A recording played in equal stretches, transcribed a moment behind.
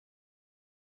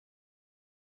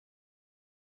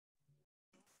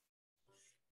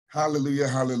Hallelujah,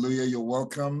 hallelujah. You're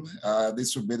welcome.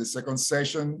 This will be the second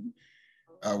session.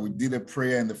 We did a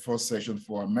prayer in the first session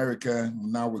for America.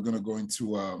 Now we're going to go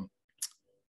into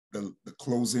the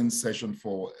closing session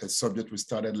for a subject we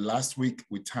started last week.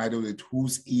 We titled it,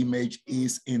 Whose Image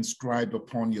is Inscribed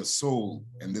Upon Your Soul?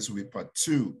 And this will be part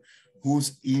 2.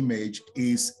 Whose image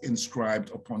is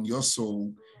inscribed upon your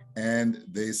soul? And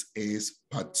this is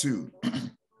part 2.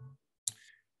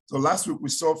 So last week we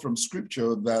saw from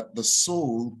scripture that the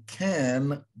soul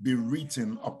can be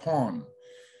written upon.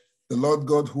 The Lord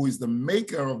God, who is the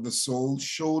maker of the soul,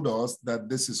 showed us that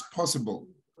this is possible.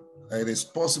 It is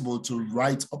possible to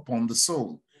write upon the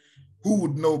soul. Who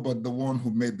would know but the one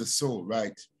who made the soul,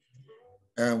 right?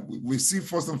 And we see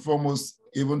first and foremost,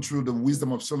 even through the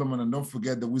wisdom of Solomon, and don't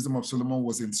forget the wisdom of Solomon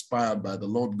was inspired by the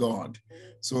Lord God.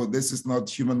 So this is not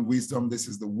human wisdom. This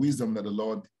is the wisdom that the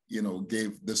Lord,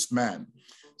 gave this man.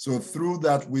 So through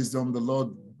that wisdom, the Lord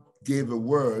gave a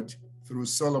word through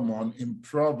Solomon in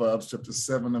Proverbs chapter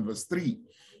 7 and verse 3.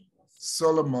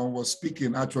 Solomon was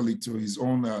speaking actually to his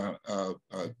own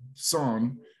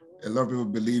son. A lot of people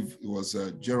believe it was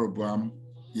Jeroboam,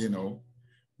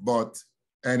 but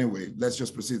anyway, let's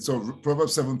just proceed. So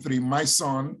Proverbs 7:3, my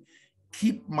son,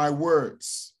 keep my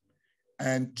words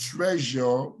and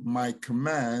treasure my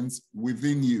commands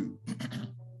within you.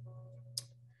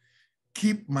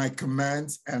 Keep my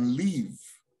commands and live,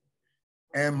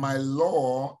 and my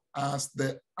law as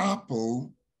the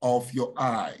apple of your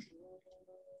eye.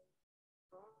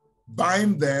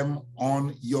 Bind them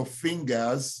on your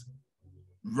fingers,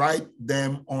 write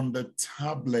them on the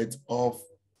tablet of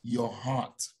your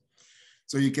heart.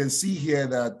 So you can see here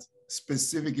that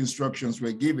specific instructions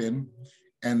were given,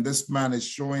 and this man is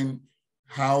showing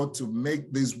how to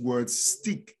make these words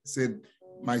stick. He said,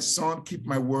 my son, keep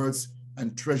my words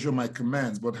and treasure my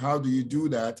commands. But how do you do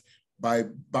that? By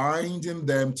binding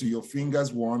them to your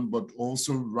fingers, one, but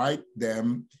also write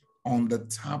them on the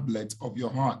tablet of your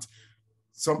heart.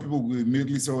 Some people will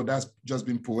immediately say, oh, that's just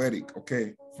been poetic.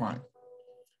 Okay, fine.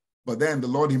 But then the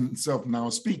Lord himself now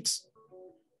speaks.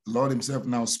 The Lord himself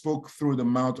now spoke through the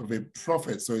mouth of a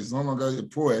prophet. So it's no longer a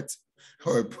poet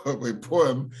or a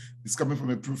poem. It's coming from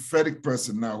a prophetic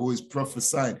person now who is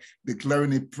prophesying,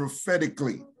 declaring it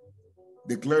prophetically.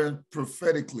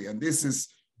 And this is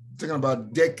talking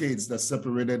about decades that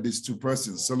separated these two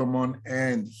persons, Solomon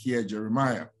and here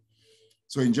Jeremiah.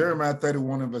 So in Jeremiah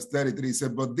 31 and verse 33, he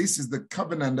said, but this is the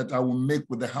covenant that I will make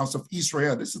with the house of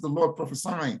Israel. This is the Lord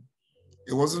prophesying.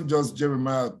 It wasn't just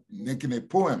Jeremiah making a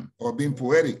poem or being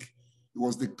poetic. It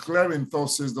was declaring,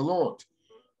 thus says the Lord.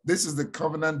 This is the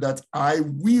covenant that I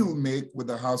will make with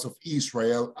the house of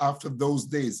Israel after those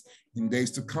days, in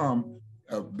days to come,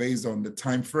 based on the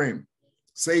time frame.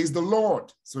 Says the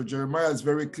Lord. So Jeremiah is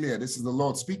very clear. This is the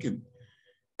Lord speaking.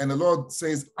 And the Lord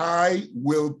says, I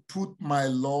will put my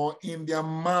law in their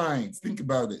minds. Think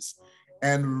about this.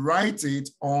 And write it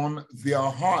on their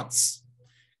hearts.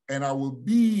 And I will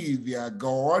be their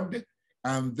God,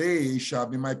 and they shall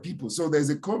be my people. So there's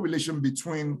a correlation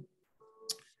between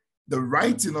the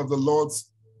writing of the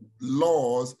Lord's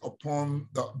laws upon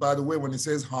by the way, when it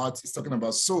says heart, it's talking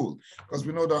about soul. Because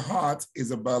we know the heart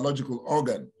is a biological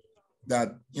organ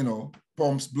that,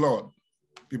 pumps blood.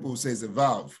 People who say it's a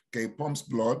valve, okay, pumps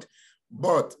blood.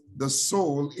 But the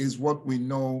soul is what we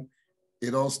know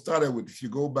it all started with. If you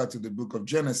go back to the book of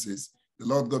Genesis, the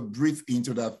Lord God breathed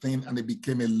into that thing and it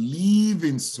became a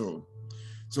living soul.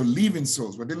 So living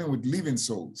souls, we're dealing with living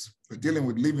souls.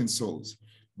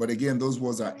 But again, those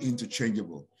words are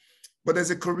interchangeable. But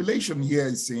there's a correlation here,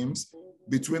 it seems,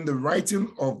 between the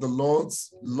writing of the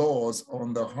Lord's laws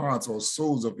on the hearts or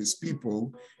souls of his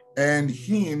people and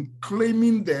him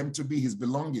claiming them to be his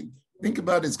belonging. Think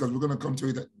about this, because we're going to come to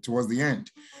it towards the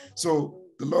end. So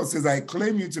the Lord says, I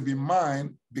claim you to be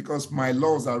mine because my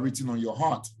laws are written on your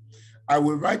heart. I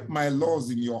will write my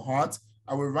laws in your heart.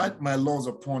 I will write my laws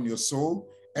upon your soul.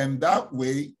 And that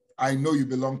way, I know you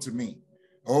belong to me.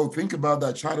 Oh, think about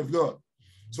that, child of God.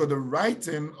 So the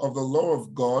writing of the law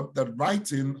of God, that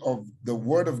writing of the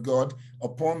word of God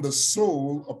upon the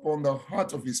soul, upon the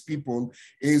heart of his people,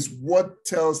 is what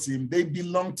tells him they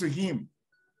belong to him,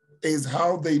 is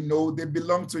how they know they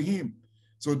belong to him.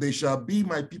 So they shall be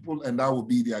my people and I will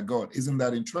be their God. Isn't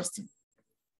that interesting?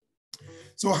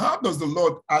 So how does the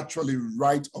Lord actually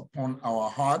write upon our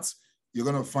hearts? You're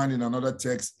going to find in another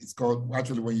text, it's called,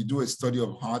 actually, when you do a study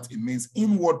of heart, it means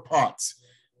inward parts,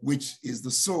 which is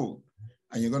the soul.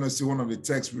 And you're going to see one of the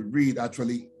texts we read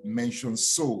actually mentions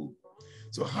soul.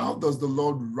 So how does the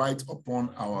Lord write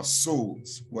upon our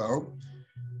souls? Well,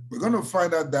 we're going to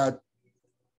find out that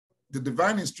the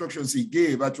divine instructions he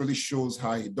gave actually shows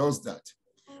how he does that.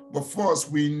 But first,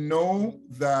 we know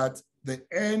that the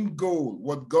end goal,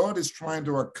 what God is trying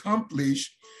to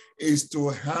accomplish, is to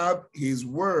have his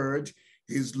word,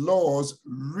 his laws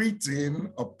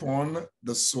written upon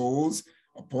the souls,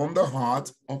 upon the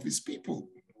heart of his people.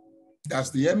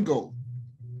 That's the end goal.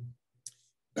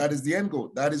 That is the end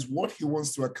goal. That is what he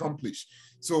wants to accomplish.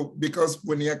 So, because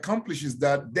when he accomplishes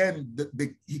that, then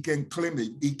he can claim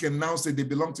it. He can now say they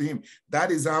belong to him.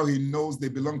 That is how he knows they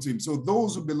belong to him. So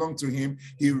those who belong to him,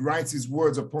 he writes his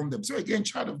words upon them. So again,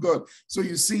 child of God. So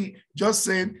you see, just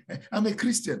saying, I'm a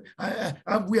Christian.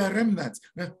 We are remnants.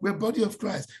 We're body of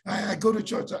Christ. I go to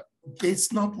church.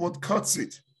 It's not what cuts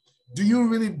it. Do you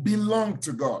really belong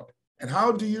to God? And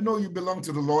how do you know you belong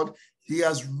to the Lord? He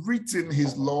has written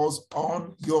his laws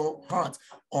on your heart,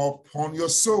 upon your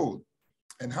soul.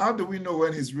 And how do we know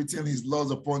when he's written his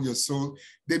laws upon your soul?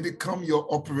 They become your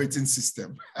operating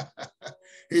system.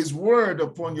 His word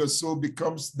upon your soul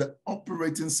becomes the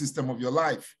operating system of your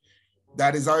life.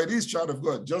 That is how it is, child of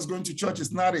God. Just going to church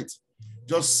is not it.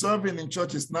 Just serving in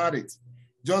church is not it.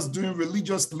 Just doing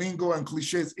religious lingo and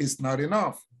cliches is not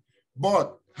enough.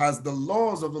 But has the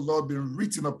laws of the Lord been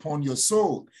written upon your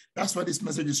soul? That's why this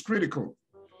message is critical.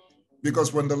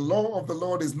 Because when the law of the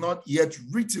Lord is not yet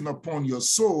written upon your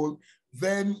soul,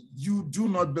 then you do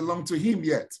not belong to him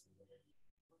yet.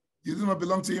 You do not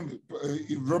belong to him.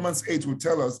 Romans 8 will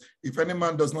tell us, if any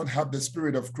man does not have the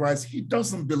Spirit of Christ, he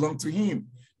doesn't belong to him.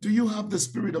 Do you have the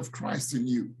Spirit of Christ in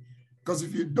you? Because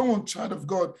if you don't, child of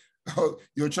God,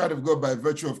 you're a child of God by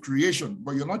virtue of creation,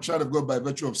 but you're not child of God by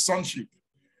virtue of sonship.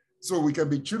 So we can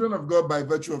be children of God by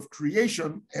virtue of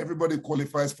creation. Everybody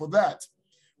qualifies for that.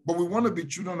 But we want to be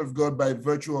children of God by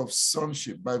virtue of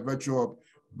sonship, by virtue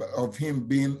of him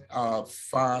being our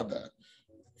father,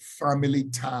 family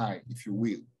tie, if you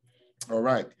will. All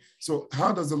right. So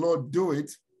how does the Lord do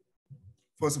it?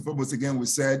 First and foremost, again, we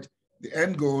said the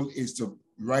end goal is to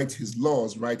write his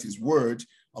laws, write his word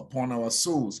upon our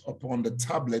souls, upon the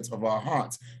tablets of our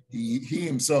hearts. He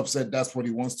himself said that's what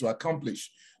he wants to accomplish.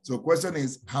 So the question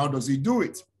is, how does he do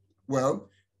it? Well,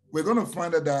 we're going to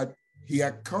find out that he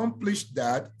accomplished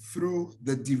that through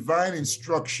the divine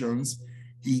instructions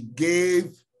he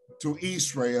gave to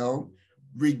Israel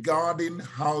regarding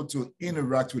how to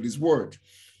interact with his word.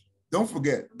 Don't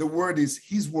forget, the word is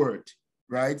his word,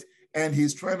 right? And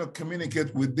he's trying to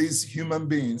communicate with these human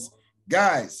beings.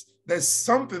 Guys, there's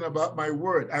something about my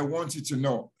word I want you to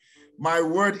know. My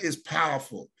word is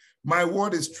powerful. My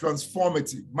word is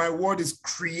transformative. My word is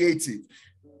creative.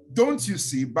 Don't you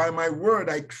see, by my word,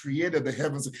 I created the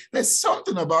heavens. There's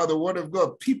something about the word of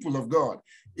God, people of God.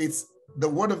 The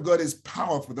word of God is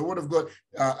powerful. The word of God,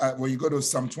 when you go to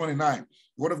Psalm 29,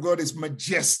 the word of God is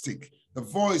majestic. The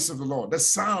voice of the Lord, the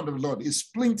sound of the Lord, it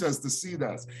splinters the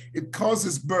cedars. It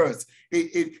causes birds.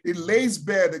 It lays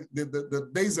bare the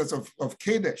deserts of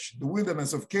Kadesh, the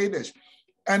wilderness of Kadesh.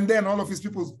 And then all of his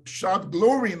people shout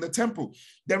glory in the temple.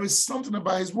 There is something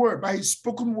about his word. By his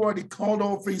spoken word, he called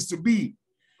all things to be.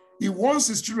 He wants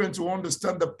his children to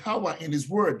understand the power in his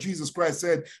word. Jesus Christ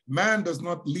said, man does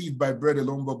not live by bread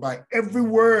alone, but by every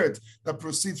word that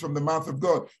proceeds from the mouth of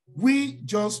God. We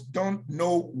just don't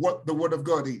know what the word of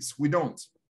God is. We don't.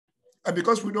 And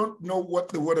because we don't know what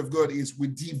the word of God is, we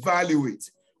devalue it.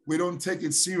 We don't take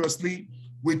it seriously.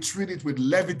 We treat it with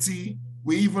levity.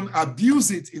 We even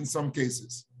abuse it in some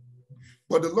cases.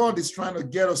 But the Lord is trying to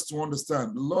get us to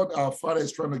understand. The Lord, our Father,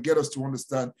 is trying to get us to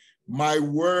understand my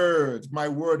word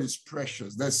is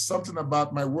precious. There's something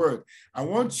about my word. I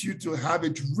want you to have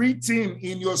it written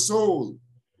in your soul.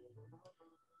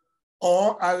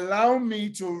 Or allow me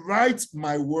to write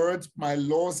my word, my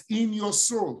laws in your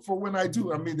soul. For when I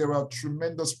do, there are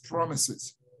tremendous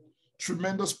promises.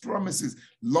 Tremendous promises.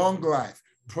 Long life,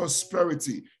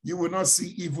 prosperity. You will not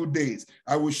see evil days.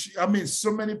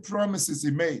 So many promises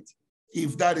he made.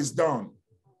 If that is done,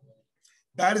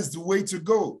 that is the way to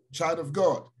go, child of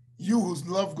God. You who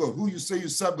love God, who you say you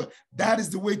serve God, that is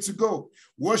the way to go.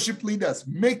 Worship leaders,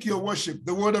 make your worship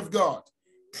the word of God.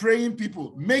 Praying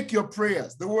people, make your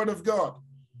prayers the word of God.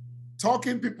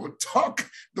 Talking people, talk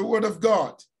the word of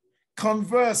God.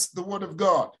 Converse the word of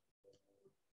God.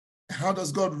 How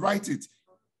does God write it?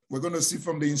 We're going to see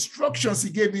from the instructions he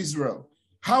gave Israel.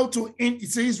 How to,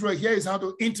 it's Israel here is how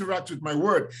to interact with my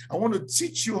word. I want to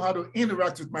teach you how to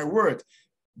interact with my word.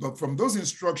 But from those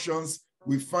instructions,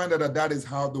 we find out that is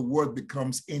how the word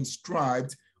becomes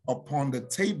inscribed upon the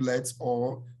tablets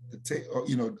or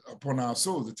upon our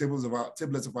souls, the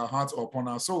tablets of our hearts or upon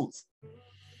our souls.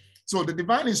 So the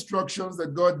divine instructions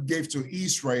that God gave to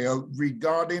Israel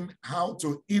regarding how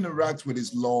to interact with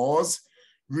his laws,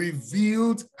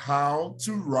 revealed how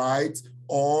to write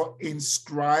or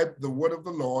inscribe the word of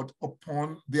the Lord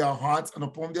upon their hearts and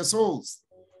upon their souls.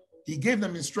 He gave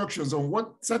them instructions on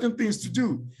what certain things to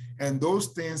do. And those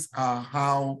things are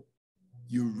how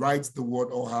you write the word,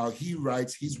 or how he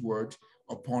writes his word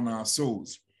upon our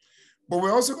souls. But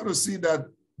we're also going to see that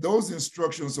those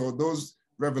instructions or those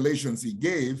revelations he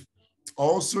gave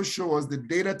also show us the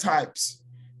data types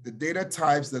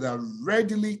that are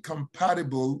readily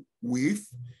compatible with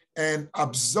and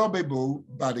absorbable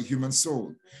by the human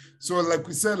soul. So like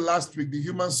we said last week, the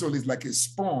human soul is like a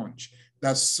sponge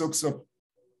that soaks up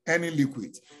any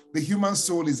liquid. The human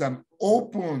soul is an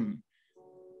open,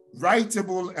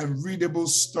 writable and readable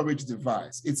storage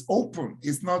device. It's open.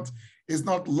 It's not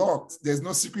locked. There's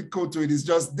no secret code to it. It's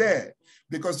just there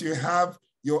because you have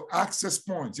your access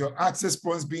points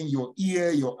being your ear,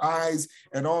 your eyes,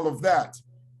 and all of that,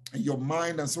 and your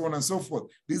mind, and so on and so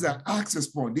forth. These are access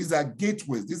points. These are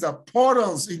gateways. These are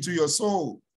portals into your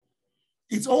soul.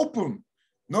 It's open.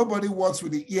 Nobody works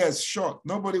with the ears shut.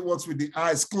 Nobody works with the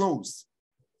eyes closed.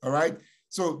 All right?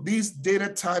 So these data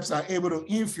types are able to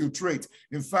infiltrate.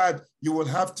 In fact, you will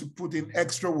have to put in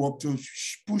extra work to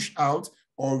push out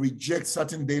or reject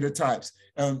certain data types.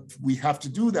 And we have to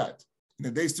do that in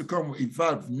the days to come. In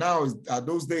fact, now are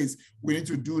those days, we need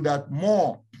to do that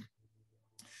more.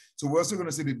 So we're also going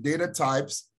to see the data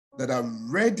types that are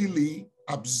readily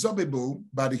absorbable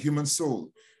by the human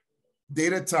soul.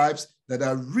 Data types that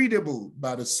are readable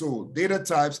by the soul. Data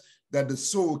types that the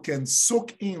soul can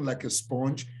soak in like a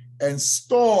sponge and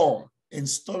store in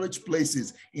storage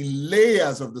places, in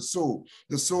layers of the soul.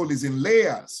 The soul is in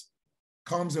layers,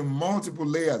 comes in multiple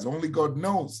layers. Only God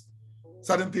knows.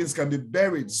 Certain things can be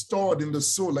buried, stored in the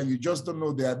soul, and you just don't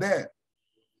know they are there.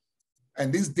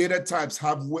 And these data types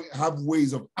have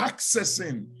ways of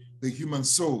accessing the human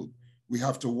soul. We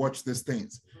have to watch these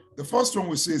things. The first one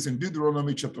we see is in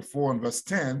Deuteronomy chapter 4 and verse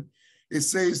 10. It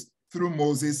says through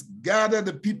Moses, "Gather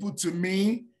the people to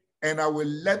me, and I will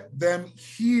let them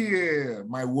hear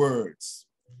my words."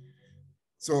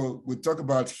 So we talk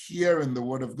about hearing the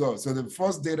word of God. So the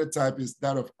first data type is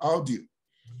that of audio.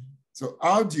 So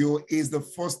audio is the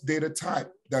first data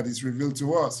type that is revealed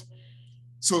to us.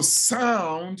 So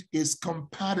sound is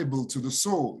compatible to the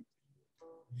soul.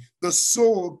 The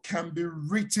soul can be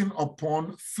written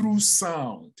upon through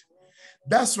sound.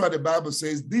 That's why the Bible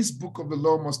says this book of the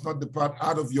law must not depart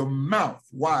out of your mouth.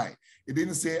 Why? It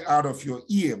didn't say out of your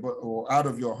ear, or out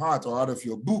of your heart, or out of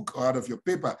your book, or out of your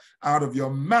paper, out of your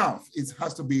mouth. It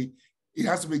has to be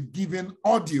given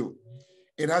audio.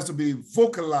 It has to be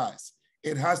vocalized.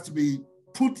 It has to be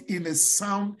put in a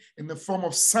sound, in the form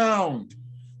of sound.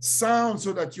 Sound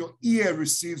so that your ear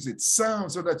receives it.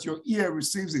 Sound so that your ear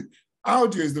receives it.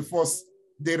 Audio is the first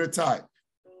data type.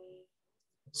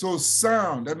 So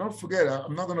sound, and don't forget,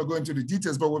 I'm not going to go into the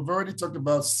details, but we've already talked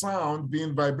about sound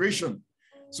being vibration.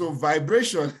 So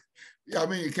vibration, I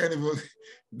mean, you can't even,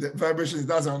 the vibration,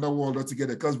 that's another world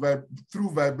altogether, because through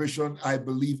vibration, I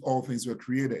believe all things were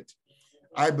created.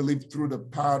 I believe through the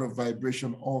power of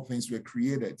vibration, all things were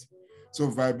created. So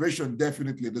vibration,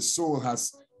 definitely, the soul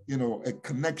has, a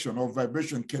connection, or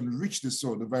vibration can reach the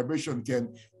soul. The vibration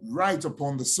can write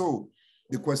upon the soul.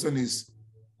 The question is,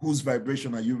 whose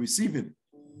vibration are you receiving?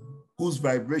 Whose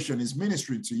vibration is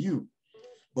ministering to you?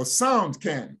 But sound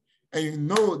can. And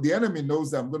the enemy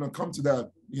knows that. I'm going to come to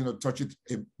that, touch it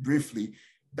briefly.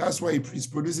 That's why he's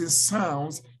producing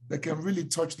sounds that can really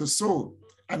touch the soul.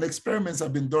 And experiments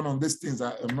have been done on these things.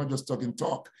 I'm not just talking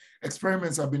talk.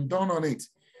 Experiments have been done on it.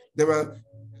 There are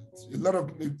a lot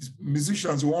of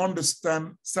musicians who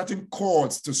understand certain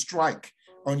chords to strike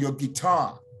on your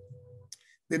guitar.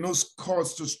 They know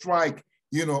chords to strike,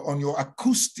 on your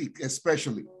acoustic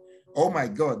especially. Oh my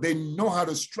God, they know how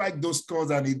to strike those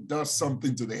chords, and it does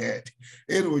something to the head.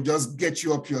 It will just get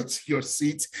you up your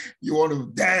seat. You want to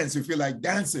dance, you feel like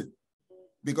dancing,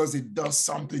 because it does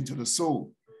something to the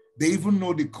soul. They even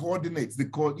know the coordinates,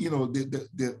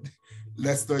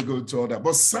 let's not go into all that.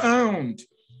 But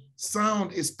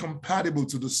sound is compatible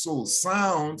to the soul.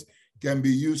 Sound can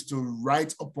be used to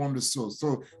write upon the soul.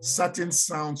 So certain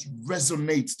sounds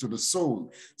resonate to the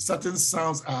soul. Certain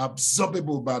sounds are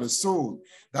absorbable by the soul.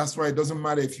 That's why it doesn't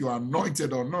matter if you are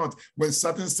anointed or not. When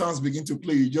certain sounds begin to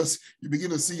play, you begin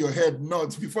to see your head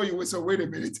nod before you say, wait a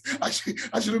minute, I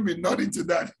shouldn't be nodding to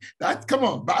that. Come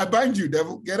on, I bind you,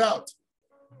 devil, get out.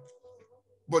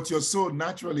 But your soul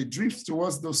naturally drifts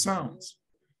towards those sounds.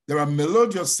 There are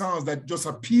melodious sounds that just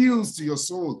appeals to your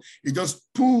soul. It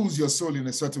just pulls your soul in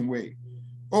a certain way.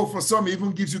 Oh, for some, it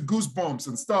even gives you goosebumps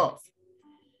and stuff.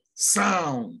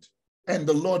 Sound. And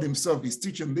the Lord himself is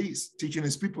teaching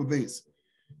his people this.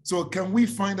 So can we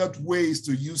find out ways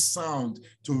to use sound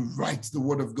to write the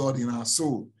word of God in our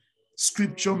soul?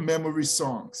 Scripture memory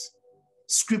songs.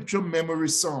 Scripture memory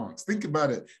songs. Think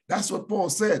about it. That's what Paul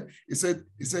said. He said,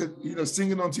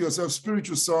 singing unto yourself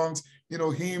spiritual songs,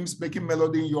 hymns, making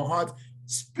melody in your heart,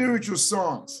 spiritual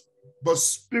songs, but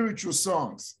spiritual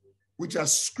songs, which are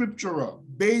scriptural.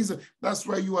 That's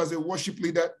why you as a worship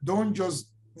leader, don't just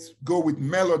go with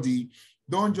melody.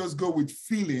 Don't just go with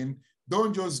feeling.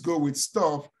 Don't just go with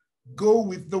stuff. Go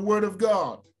with the word of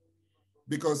God.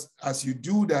 Because as you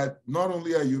do that, not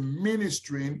only are you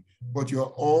ministering, but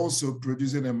you're also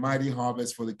producing a mighty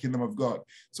harvest for the kingdom of God.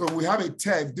 So we have a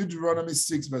text, Deuteronomy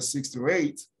 6, verse 6 to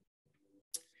 8.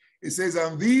 It says,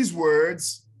 and these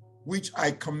words, which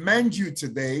I command you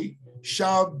today,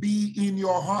 shall be in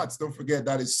your hearts. Don't forget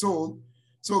that is soul.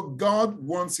 So God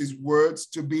wants his words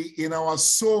to be in our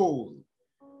soul.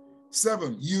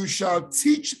 7, you shall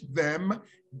teach them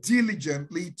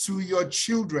diligently to your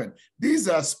children. These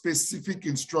are specific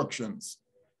instructions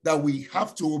that we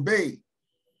have to obey.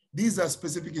 These are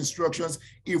specific instructions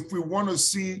if we want to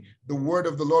see the word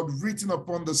of the Lord written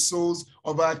upon the souls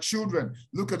of our children.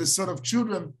 Look at the sort of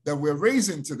children that we're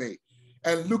raising today,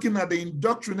 and looking at the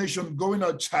indoctrination going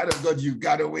on. Child of God, you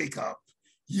got to wake up.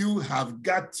 You have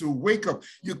got to wake up.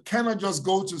 You cannot just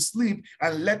go to sleep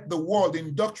and let the world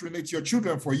indoctrinate your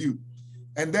children for you.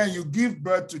 And then you give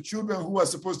birth to children who are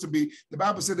supposed to be, the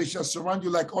Bible said they shall surround you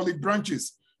like olive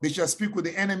branches. They shall speak with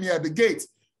the enemy at the gate.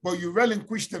 But you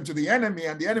relinquish them to the enemy,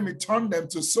 and the enemy turned them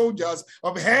to soldiers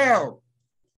of hell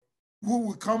who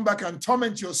will come back and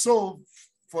torment your soul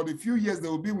for the few years they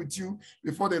will be with you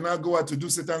before they now go out to do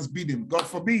Satan's bidding. God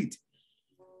forbid.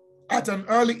 At an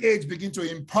early age, begin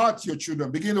to impart your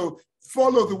children, begin to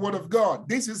follow the word of God.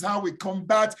 This is how we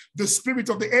combat the spirit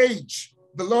of the age.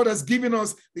 The Lord has given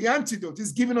us the antidote.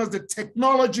 He's given us the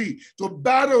technology to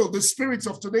battle the spirits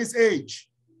of today's age.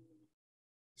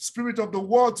 Spirit of the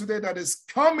world today that is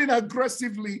coming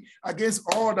aggressively against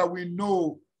all that we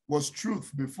know was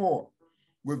truth before.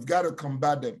 We've got to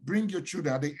combat them. Bring your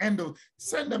children at the end of,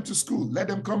 send them to school, let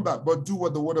them come back, but do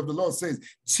what the word of the Lord says.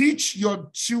 Teach your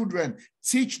children,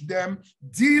 teach them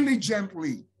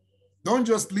diligently. Don't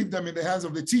just leave them in the hands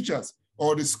of the teachers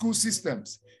or the school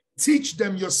systems. Teach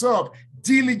them yourself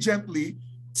diligently.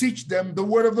 Teach them the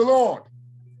word of the Lord.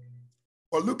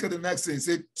 But look at the next thing. It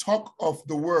says, talk of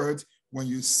the word when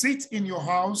you sit in your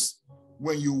house,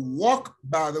 when you walk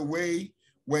by the way,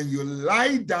 when you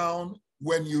lie down,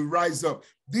 when you rise up.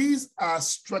 These are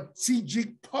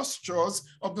strategic postures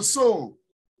of the soul.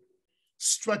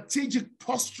 Strategic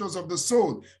postures of the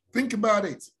soul. Think about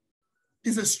it.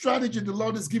 It's a strategy the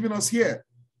Lord is giving us here.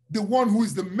 The one who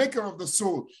is the maker of the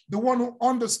soul, the one who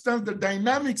understands the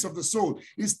dynamics of the soul,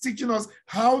 is teaching us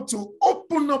how to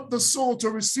open up the soul to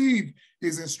receive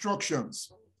his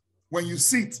instructions. When you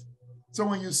sit, so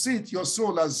when you sit, your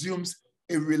soul assumes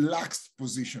a relaxed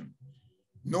position.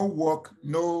 No work,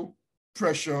 no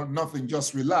pressure, nothing,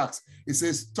 just relax. It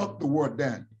says, talk the word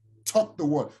then. Talk the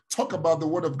word. Talk about the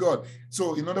word of God.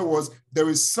 So in other words, there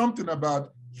is something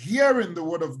about hearing the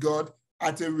word of God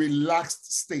at a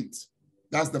relaxed state.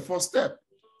 That's the first step.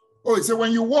 Oh, it said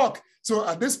when you walk. So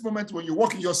at this moment, when you're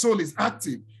walking, your soul is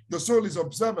active. Your soul is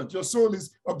observant. Your soul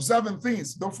is observing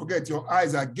things. Don't forget, your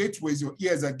eyes are gateways. Your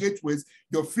ears are gateways.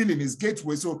 Your feeling is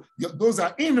gateways. So those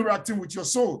are interacting with your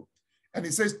soul. And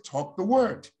it says, talk the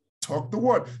word. Talk the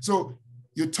word. So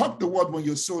you talk the word when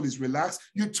your soul is relaxed.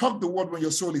 You talk the word when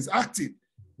your soul is active,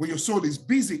 when your soul is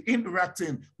busy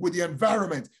interacting with the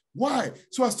environment. Why?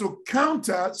 So as to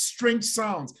counter strange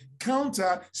sounds,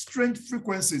 counter strange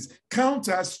frequencies,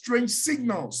 counter strange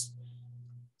signals.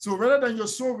 So rather than your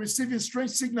soul receiving strange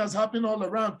signals happening all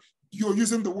around, you're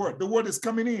using the word. The word is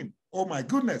coming in. Oh my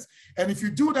goodness. And if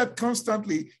you do that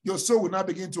constantly, your soul will now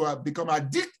begin to become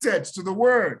addicted to the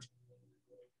word.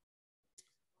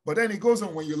 But then it goes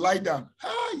on when you lie down.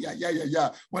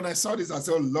 When I saw this, I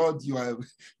said, oh Lord, you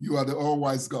are the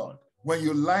all-wise God. When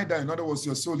you lie down, in other words,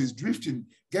 your soul is drifting,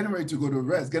 getting ready to go to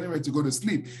rest, getting ready to go to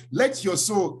sleep. Let your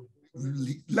soul,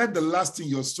 let the last thing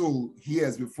your soul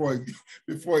hears before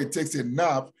it takes a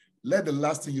nap, let the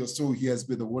last thing your soul hears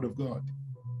be the word of God.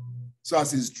 So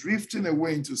as it's drifting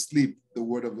away into sleep, the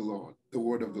word of the Lord, the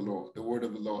word of the Lord, the word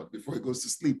of the Lord, before it goes to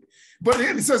sleep. But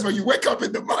then it says, when you wake up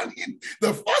in the morning,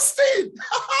 the first thing,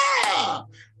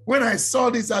 when I saw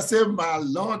this, I said, my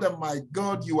Lord and my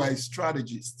God, you are a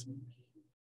strategist.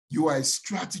 You are a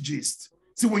strategist.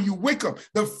 See, when you wake up,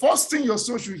 the first thing your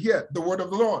soul should hear, the word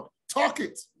of the Lord. Talk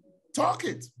it. Talk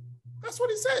it. That's what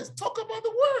it says. Talk about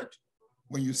the word.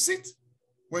 When you sit,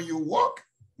 when you walk,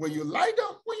 when you lie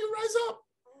down, when you rise up.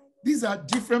 These are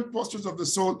different postures of the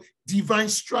soul, divine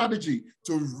strategy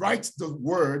to write the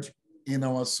word in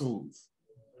our souls.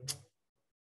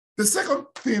 The second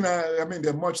thing, I mean,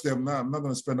 there are much there. I'm not going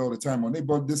to spend all the time on it,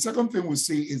 but the second thing we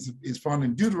see is found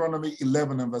in Deuteronomy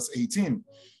 11 and verse 18.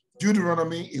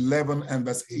 Deuteronomy 11 and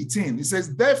verse 18. It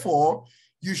says, therefore,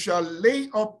 you shall lay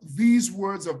up these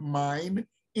words of mine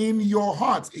in your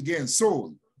heart, again,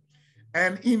 soul,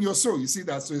 and in your soul. You see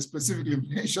that? So it specifically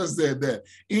mentions there,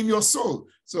 in your soul.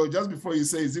 So just before you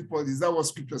say, is that what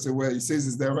scripture says? Well, it says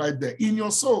it's there right there, in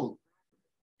your soul.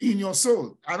 In your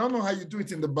soul. I don't know how you do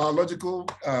it in the biological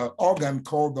organ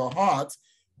called the heart,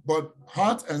 but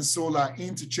heart and soul are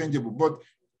interchangeable. But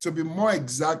to be more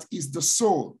exact, is the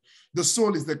soul. The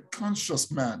soul is the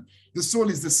conscious man. The soul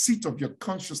is the seat of your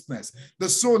consciousness. The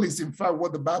soul is, in fact,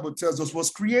 what the Bible tells us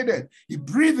was created. He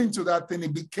breathed into that thing.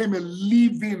 It became a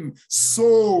living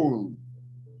soul.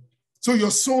 So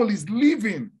your soul is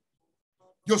living.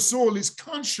 Your soul is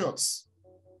conscious.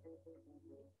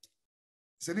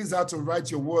 So this is how to write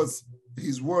your words,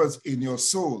 his words in your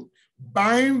soul.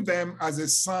 Bind them as a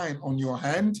sign on your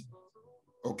hand,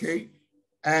 okay?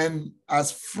 And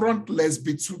as frontlets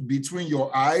between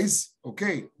your eyes,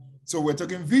 okay? So we're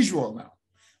talking visual now.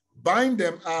 Bind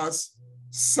them as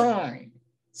sign.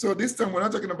 So this time we're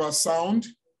not talking about sound.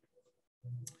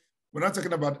 We're not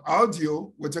talking about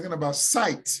audio. We're talking about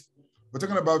sight. We're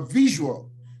talking about visual.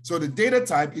 So the data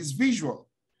type is visual.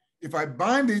 If I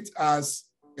bind it as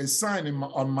a sign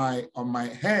on my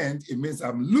hand, it means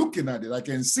I'm looking at it. I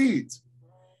can see it.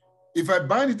 If I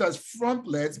bind it as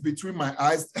frontlets between my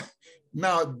eyes,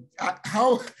 now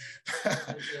how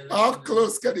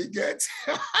close can it get?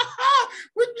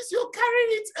 Which means you're carrying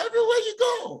it everywhere you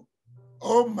go.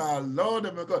 Oh my Lord,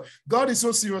 oh my God. God is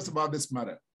so serious about this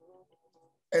matter.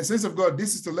 And saints of God,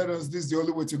 this is to let us, this is the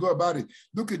only way to go about it.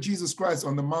 Look at Jesus Christ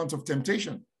on the Mount of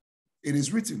Temptation. It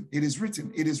is written, it is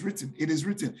written, it is written, it is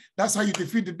written. That's how you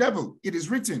defeat the devil. It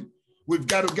is written. We've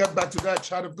got to get back to that,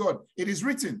 child of God. It is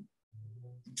written.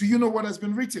 Do you know what has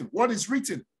been written? What is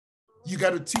written? You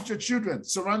got to teach your children.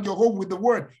 Surround your home with the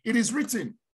word. It is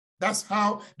written. That's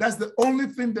the only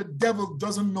thing the devil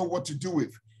doesn't know what to do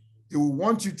with. He will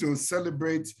want you to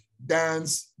celebrate,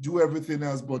 dance, do everything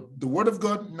else. But the word of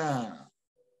God, nah.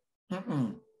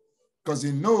 Because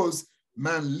he knows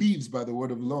man lives by the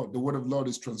word of the Lord. The word of the Lord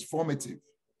is transformative.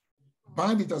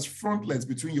 Bind it as frontlets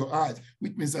between your eyes,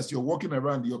 which means as you're walking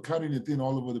around, you're carrying a thing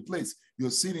all over the place.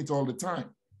 You're seeing it all the time.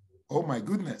 Oh my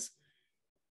goodness.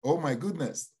 Oh my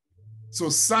goodness. So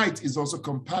sight is also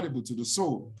compatible to the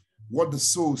soul. What the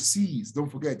soul sees, don't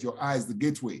forget your eyes, the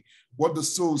gateway. What the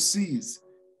soul sees,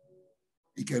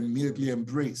 it can immediately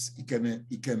embrace. It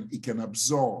can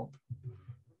absorb.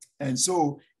 And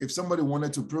so if somebody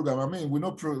wanted to program, I mean,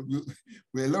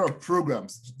 we're a lot of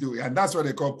programs to do, and that's what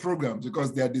they call programs,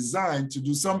 because they're designed to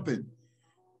do something.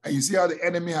 And you see how the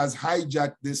enemy has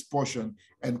hijacked this portion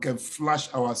and can flash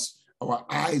our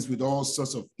eyes with all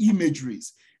sorts of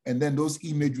imageries. And then those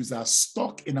imageries are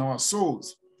stuck in our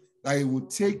souls. That it will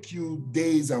take you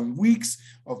days and weeks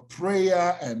of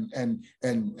prayer and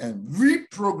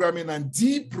reprogramming and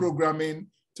deprogramming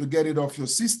to get it off your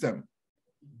system.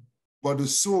 But the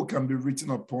soul can be written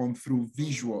upon through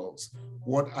visuals.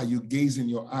 What are you gazing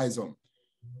your eyes on?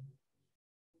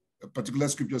 A particular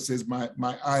scripture says, my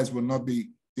eyes will not be,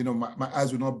 my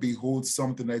eyes will not behold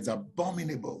something that is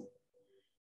abominable.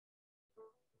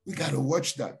 We got to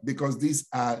watch that, because these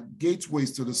are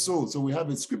gateways to the soul. So we have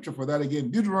a scripture for that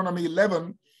again. Deuteronomy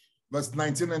 11, verse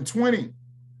 19 and 20.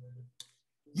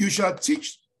 You shall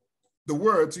teach the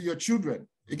word to your children.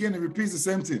 Again, it repeats the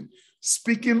same thing.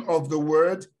 Speaking of the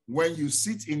word when you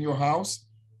sit in your house,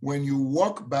 when you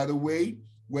walk by the way,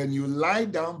 when you lie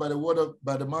down by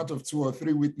the mouth of 2 or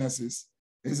 3 witnesses.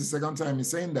 This is the second time he's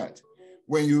saying that.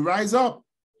 When you rise up.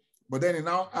 But then it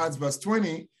now adds verse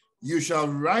 20, you shall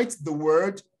write the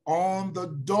word on the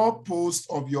doorpost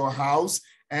of your house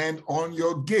and on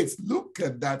your gates. Look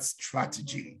at that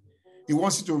strategy. He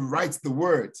wants you to write the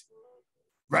word,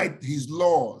 write his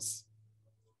laws,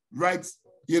 write,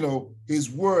 his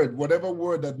word, whatever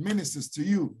word that ministers to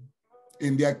you.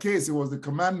 In their case, it was the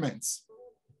commandments.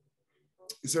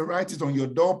 He said, write it on your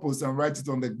doorpost and write it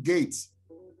on the gates.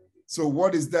 So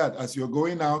what is that? As you're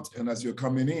going out and as you're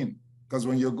coming in. Because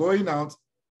when you're going out,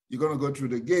 you're going to go through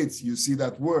the gates. You see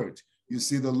that word. You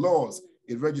see the laws.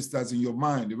 It registers in your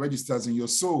mind. It registers in your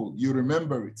soul. You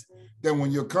remember it. Then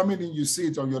when you're coming in, you see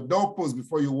it on your doorpost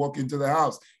before you walk into the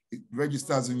house. It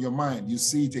registers in your mind. You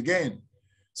see it again.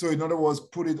 So in other words,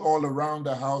 put it all around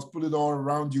the house. Put it all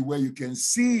around you where you can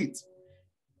see it.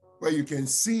 Where you can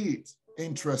see it.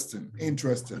 Interesting.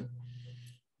 Interesting.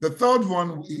 The third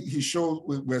one he showed,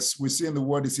 we see in the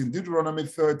word, is in Deuteronomy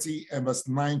 30 and verse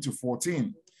 9 to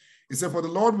 14. It said, for the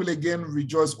Lord will again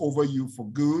rejoice over you for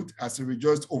good, as he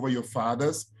rejoiced over your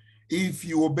fathers, if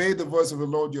you obey the voice of the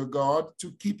Lord your God,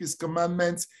 to keep his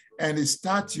commandments and his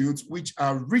statutes, which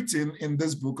are written in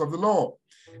this book of the law.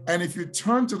 And if you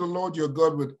turn to the Lord your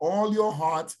God with all your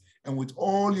heart and with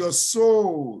all your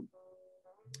soul,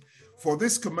 for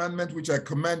this commandment which I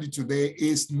command you today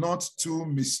is not too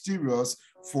mysterious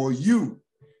for you,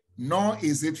 nor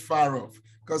is it far off.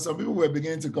 Because some people were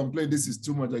beginning to complain, this is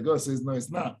too much. And God says, no,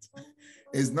 it's not.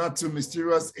 It's not too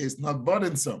mysterious. It's not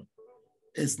burdensome.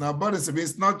 It's not burdensome.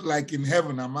 It's not like in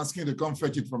heaven. I'm asking you to come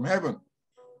fetch it from heaven.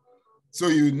 So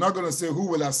you're not going to say, who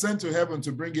will ascend to heaven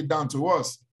to bring it down to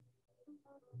us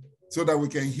so that we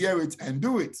can hear it and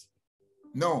do it?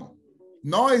 No.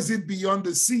 Nor is it beyond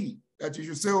the sea that you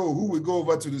should say, oh, who will go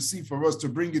over to the sea for us to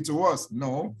bring it to us?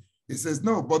 No. It says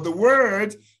no. But the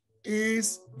word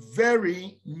is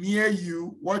very near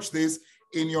you. Watch this.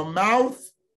 In your mouth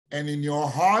and in your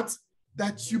heart,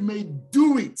 that you may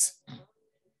do it.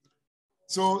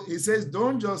 So it says,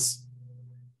 don't just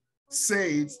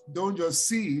say it, don't just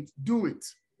see it, do it.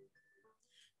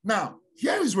 Now,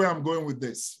 here is where I'm going with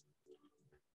this.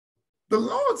 The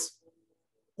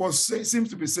Lord seems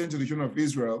to be saying to the children of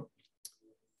Israel,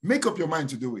 make up your mind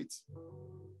to do it.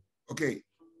 Okay.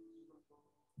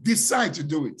 Decide to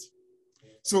do it.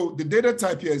 So the data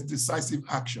type here is decisive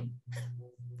action.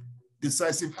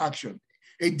 Decisive action.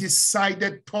 A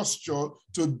decided posture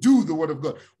to do the word of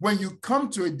God. When you come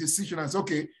to a decision and say,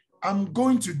 okay, I'm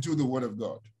going to do the word of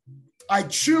God. I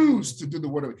choose to do the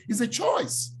word of God. It's a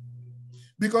choice.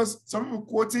 Because some people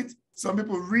quote it, some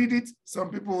people read it,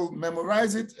 some people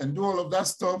memorize it and do all of that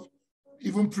stuff,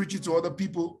 even preach it to other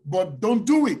people, but don't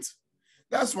do it.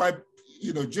 That's why,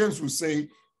 James will say,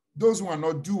 those who are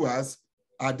not doers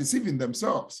are deceiving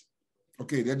themselves.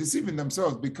 Okay, they're deceiving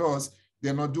themselves because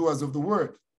they're not doers of the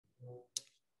word.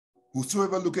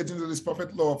 Whosoever looketh into this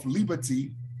perfect law of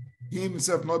liberty, he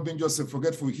himself not being just a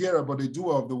forgetful hearer, but a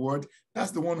doer of the word,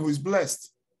 that's the one who is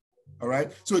blessed. All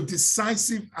right? So a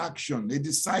decisive action, a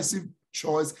decisive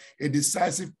choice, a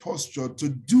decisive posture to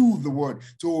do the word,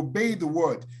 to obey the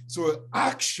word. So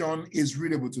action is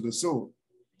readable to the soul.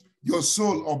 Your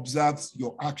soul observes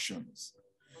your actions.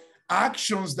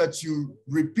 Actions that you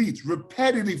repeat,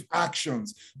 repetitive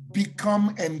actions,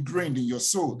 become ingrained in your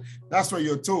soul. That's why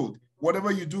you're told,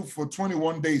 whatever you do for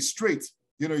 21 days straight,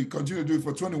 you continue to do it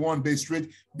for 21 days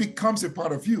straight, becomes a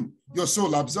part of you. Your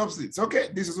soul absorbs it. It's okay,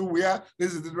 this is who we are.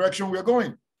 This is the direction we are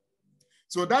going.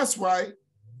 So that's why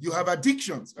you have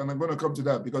addictions. And I'm going to come to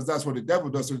that because that's what the devil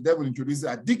does. So the devil introduces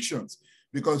addictions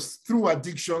because through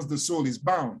addictions, the soul is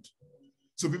bound.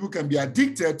 So people can be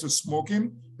addicted to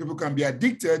smoking. People can be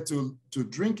addicted to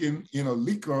drinking,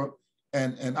 liquor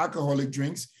and alcoholic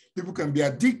drinks. People can be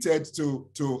addicted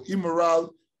to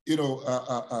immoral,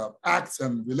 acts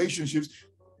and relationships.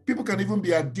 People can even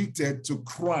be addicted to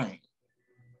crime.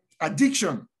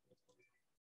 Addiction.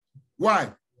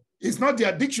 Why? It's not the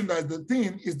addiction that is the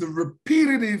thing, it's the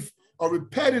repetitive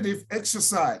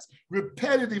exercise,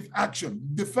 repetitive action,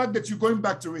 the fact that you're going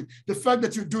back to it, the fact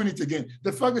that you're doing it again,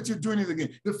 the fact that you're doing it again,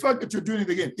 the fact that you're doing it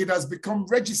again, it has become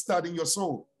registered in your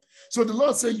soul. So the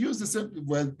Lord said, use the same,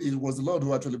 well, it was the Lord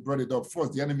who actually brought it up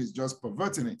first. The enemy is just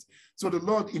perverting it. So the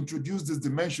Lord introduced this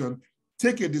dimension,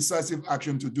 take a decisive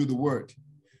action to do the word.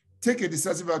 Take a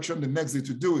decisive action the next day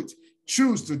to do it.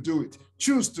 Choose to do it.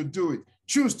 Choose to do it.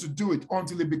 Choose to do it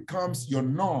until it becomes your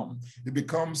norm. It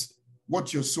becomes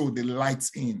what your soul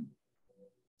delights in.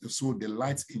 The soul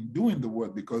delights in doing the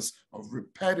word because of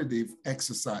repetitive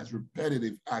exercise,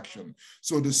 repetitive action.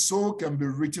 So the soul can be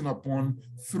written upon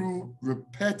through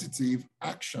repetitive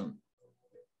action.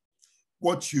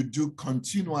 What you do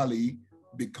continually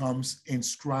becomes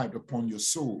inscribed upon your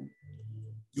soul.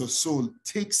 Your soul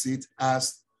takes it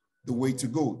as the way to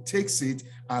go, takes it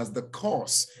as the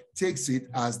course, takes it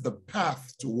as the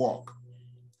path to walk.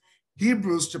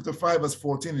 Hebrews chapter 5 verse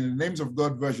 14 in the Names of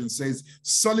God version says,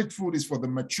 solid food is for the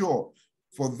mature,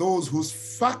 for those whose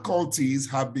faculties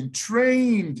have been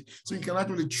trained. So you can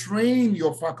actually train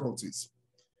your faculties.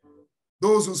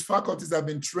 Those whose faculties have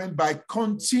been trained by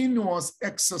continuous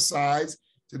exercise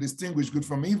to distinguish good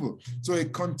from evil. So a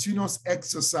continuous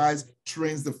exercise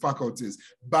trains the faculties.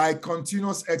 By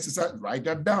continuous exercise, write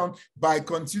that down. By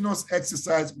continuous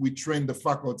exercise, we train the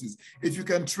faculties. If you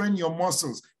can train your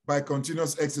muscles by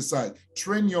continuous exercise,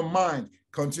 train your mind,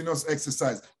 continuous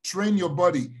exercise, train your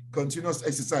body, continuous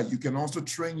exercise. You can also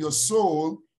train your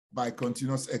soul by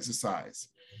continuous exercise.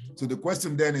 So the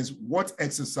question then is, what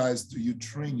exercise do you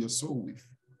train your soul with?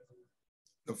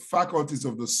 The faculties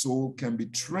of the soul can be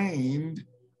trained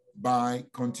by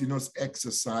continuous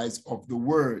exercise of the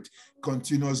word,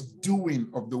 continuous doing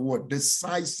of the word,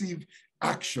 decisive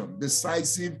action,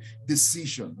 decisive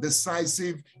decision,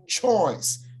 decisive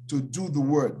choice to do the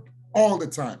word all the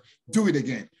time. Do it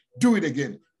again, do it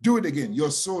again, do it again.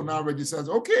 Your soul now already says,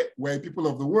 okay, we're people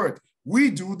of the word.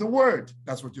 We do the word.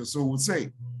 That's what your soul would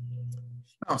say.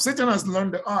 Now, Satan has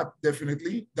learned the art,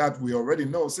 definitely, that we already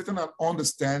know. Satan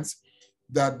understands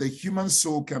that the human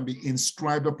soul can be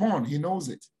inscribed upon. He knows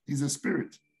it. He's a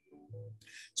spirit.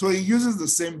 So he uses the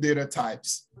same data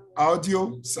types: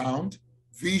 audio, sound,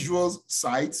 visuals,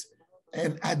 sights,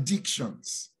 and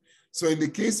addictions. So in the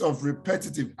case of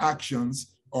repetitive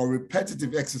actions or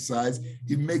repetitive exercise,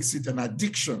 it makes it an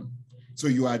addiction. So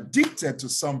you are addicted to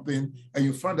something and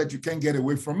you find that you can't get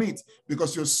away from it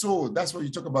because your soul, that's what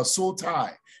you talk about, soul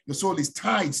tie. Your soul is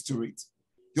tied to it.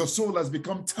 Your soul has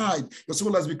become tied. Your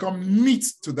soul has become knit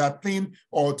to that thing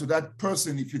or to that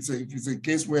person if it's a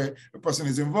case where a person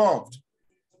is involved.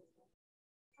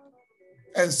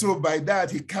 And so by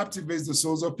that, he captivates the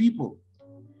souls of people.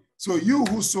 So you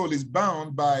whose soul is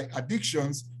bound by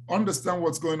addictions, understand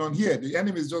what's going on here. The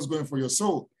enemy is just going for your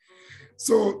soul.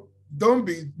 So don't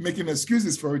be making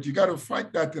excuses for it. You got to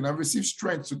fight that and receive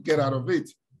strength to get out of it.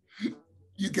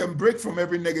 You can break from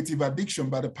every negative addiction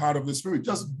by the power of the Spirit.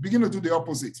 Just begin to do the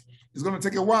opposite. It's going to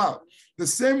take a while. The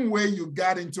same way you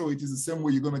got into it is the same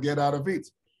way you're going to get out of it.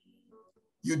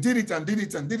 You did it and did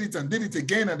it and did it and did it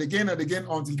again and again and again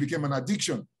until it became an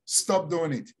addiction. Stop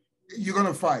doing it. You're going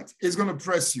to fight. It's going to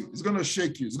press you. It's going to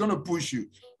shake you. It's going to push you.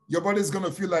 Your body is going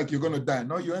to feel like you're going to die.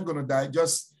 No, you ain't going to die.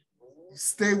 Just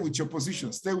stay with your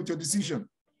position. Stay with your decision.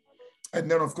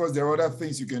 And then, of course, there are other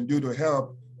things you can do to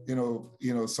help. You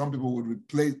know, some people would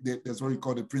replace, that's what we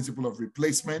call the principle of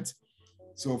replacement.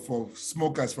 So for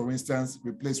smokers, for instance,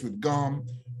 replace with gum,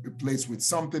 replace with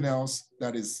something else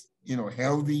that is,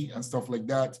 healthy and stuff like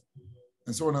that,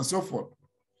 and so on and so forth.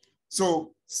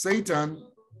 So Satan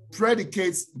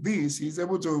predicates this. He's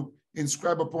able to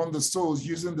inscribe upon the souls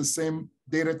using the same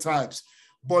data types,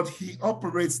 but he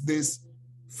operates this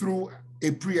through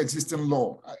a pre-existing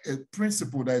law, a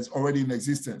principle that is already in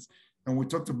existence. And we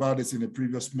talked about this in a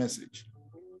previous message.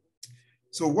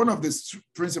 So one of the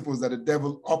principles that the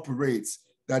devil operates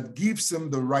that gives him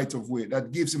the right of way,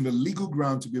 that gives him the legal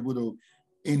ground to be able to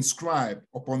inscribe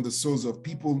upon the souls of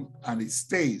people, and it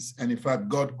stays. And in fact,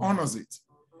 God honors it,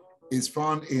 is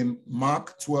found in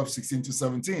Mark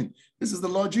 12:16-17. This is the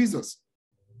Lord Jesus.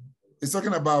 He's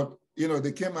talking about,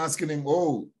 they came asking him,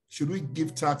 oh, should we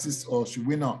give taxes or should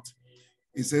we not?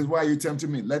 He says, why are you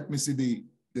tempting me? Let me see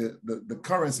the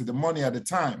currency, the money at the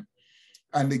time.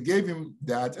 And they gave him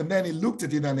that. And then he looked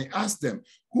at it and he asked them,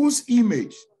 whose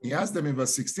image? He asked them in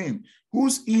verse 16,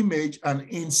 whose image and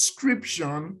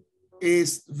inscription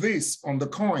is this on the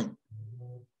coin?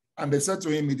 And they said to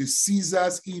him, it is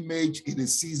Caesar's image, it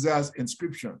is Caesar's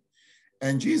inscription.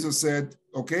 And Jesus said,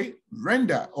 okay,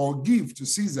 render or give to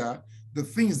Caesar the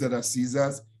things that are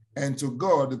Caesar's, and to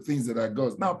God the things that are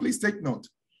God's. Now, please take note.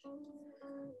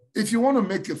 If you want to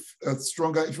make a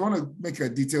stronger, if you want to make a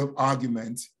detailed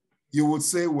argument, you would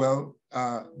say, well,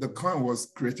 the coin was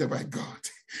created by God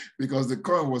because the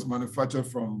coin was manufactured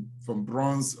from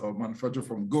bronze or manufactured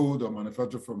from gold or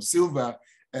manufactured from silver,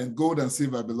 and gold and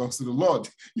silver belongs to the Lord.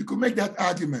 You could make that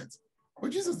argument,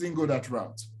 but Jesus didn't go that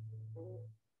route.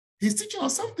 He's teaching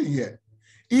us something here.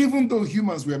 Even though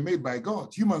humans were made by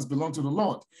God, humans belong to the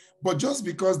Lord. But just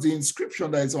because the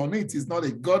inscription that is on it is not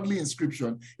a godly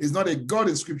inscription, is not a God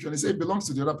inscription, it belongs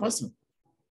to the other person.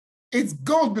 It's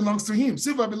gold belongs to him,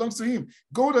 silver belongs to him.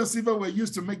 Gold and silver were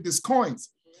used to make these coins.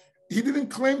 He didn't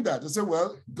claim that. He said,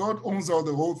 well, God owns all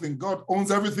the whole thing. God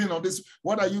owns everything on this.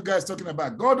 What are you guys talking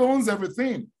about? God owns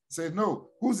everything. He said, no,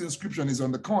 whose inscription is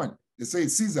on the coin? They say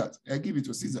it's Caesar. I give it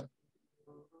to Caesar.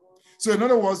 So in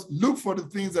other words, look for the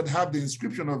things that have the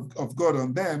inscription of God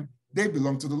on them. They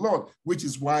belong to the Lord, which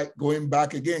is why, going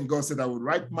back again, God said, I will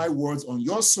write my words on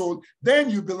your soul, then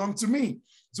you belong to me.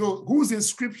 So whose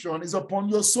inscription is upon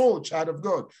your soul, child of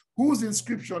God? Whose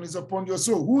inscription is upon your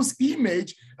soul? Whose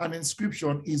image and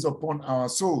inscription is upon our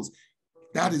souls?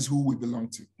 That is who we belong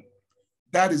to.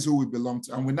 That is who we belong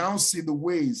to. And we now see the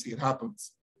ways it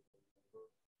happens.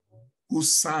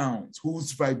 Whose sounds,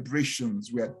 whose vibrations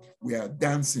we are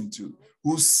dancing to,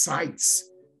 whose sights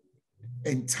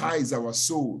entice our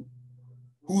soul,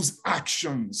 whose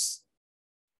actions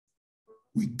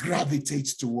we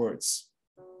gravitate towards.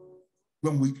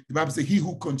 The Bible says, he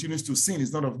who continues to sin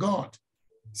is not of God.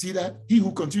 See that? He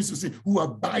who continues to sin, who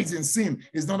abides in sin,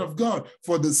 is not of God.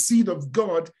 For the seed of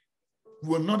God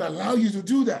will not allow you to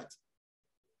do that.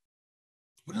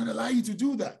 Will not allow you to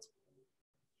do that.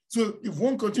 So if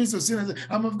one continues to sin and say,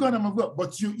 I'm of God,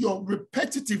 but your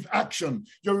repetitive action,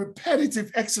 your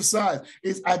repetitive exercise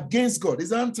is against God,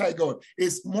 is anti-God,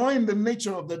 is more in the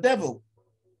nature of the devil.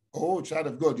 Oh, child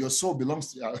of God, your soul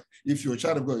belongs to, if you're a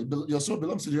child of God, your soul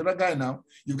belongs to the other guy now.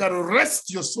 You've got to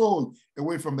wrest your soul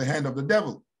away from the hand of the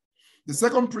devil. The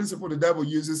second principle the devil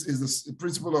uses is the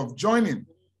principle of joining,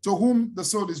 to whom the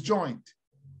soul is joined.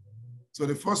 So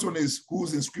the first one is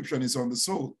whose inscription is on the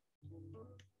soul.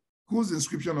 Whose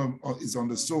inscription is on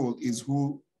the soul is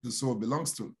who the soul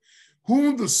belongs to.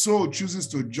 Whom the soul chooses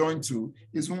to join to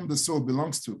is whom the soul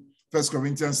belongs to. 1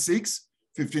 Corinthians 6,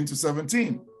 15 to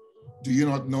 17. Do you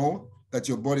not know that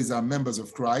your bodies are members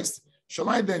of Christ? Shall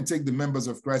I then take the members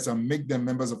of Christ and make them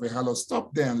members of a harlot?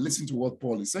 Stop there and listen to what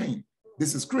Paul is saying.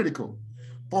 This is critical.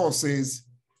 Paul says,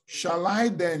 shall I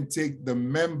then take the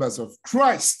members of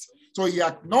Christ? So he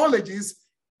acknowledges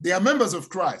they are members of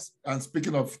Christ. And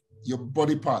speaking of your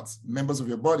body parts, members of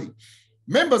your body,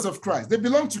 members of Christ, they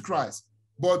belong to Christ,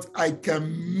 but I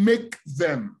can make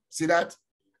them, see that?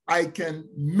 I can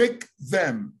make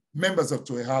them members of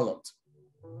a harlot,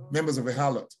 members of a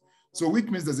harlot. So which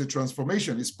means there's a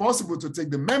transformation. It's possible to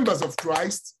take the members of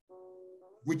Christ,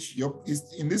 which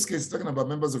is in this case talking about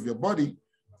members of your body,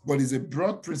 but it's a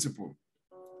broad principle.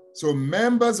 So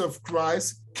members of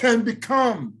Christ can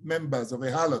become members of a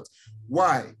harlot.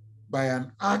 Why? By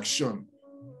an action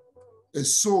a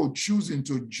soul choosing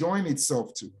to join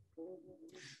itself to.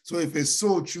 So if a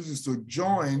soul chooses to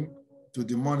join to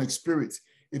demonic spirits,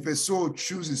 if a soul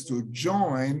chooses to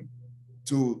join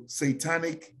to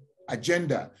satanic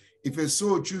agenda, if a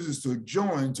soul chooses to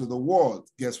join to the world,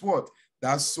 guess what?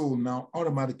 That soul now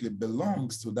automatically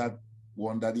belongs to that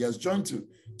one that he has joined to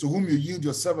whom you yield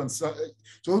your servants,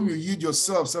 to whom you yield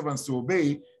yourself servants to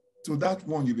obey, to that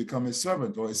one you become a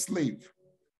servant or a slave.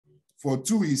 For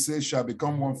two, he says, shall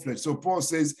become one flesh. So Paul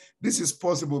says this is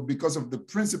possible because of the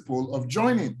principle of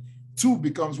joining. Two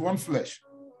becomes one flesh.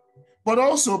 But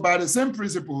also by the same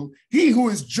principle, he who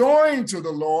is joined to the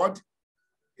Lord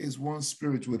is one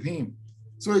spirit with him.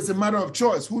 So it's a matter of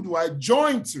choice. Who do I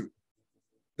join to?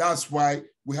 That's why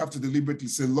we have to deliberately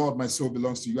say, Lord, my soul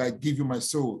belongs to you. I give you my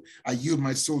soul. I yield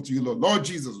my soul to you, Lord. Lord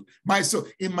Jesus, my soul,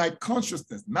 in my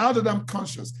consciousness, now that I'm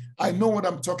conscious, I know what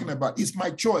I'm talking about. It's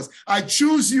my choice. I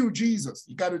choose you, Jesus.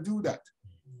 You got to do that.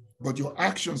 But your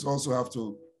actions also have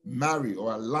to marry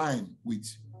or align with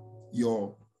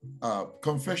your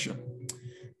confession.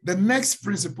 The next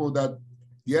principle that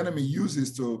the enemy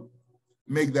uses to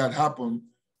make that happen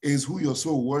is who your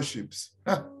soul worships.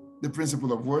 The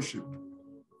principle of worship.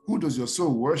 Who does your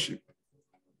soul worship?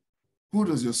 Who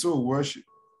does your soul worship?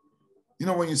 You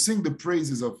know, when you sing the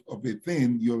praises of a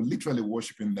thing, you're literally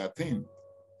worshiping that thing.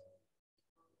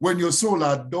 When your soul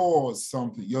adores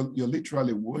something, you're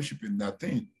literally worshiping that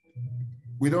thing.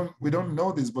 We don't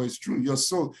know this, but it's true. Your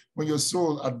soul, when your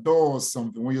soul adores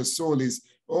something, when your soul is,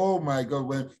 oh my God,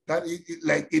 when that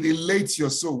it elates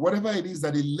your soul, whatever it is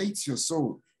that elates your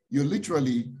soul, you're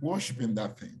literally worshiping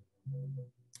that thing.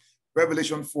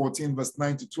 Revelation 14, verse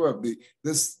 9 to 12,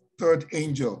 this third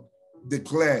angel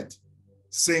declared,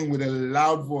 saying with a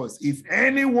loud voice, if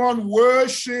anyone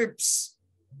worships,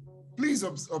 please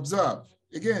observe.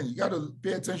 Again, you got to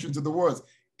pay attention to the words.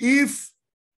 If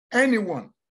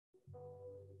anyone,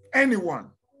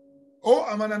 oh,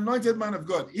 I'm an anointed man of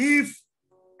God. If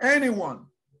anyone,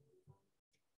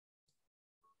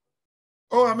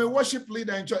 oh, I'm a worship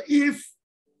leader in church. If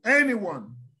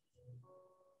anyone,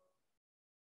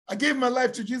 I gave my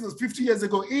life to Jesus 50 years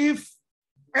ago. If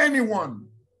anyone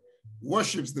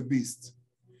worships the beast.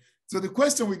 So the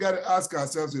question we got to ask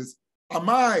ourselves is, am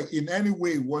I in any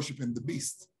way worshiping the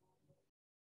beast?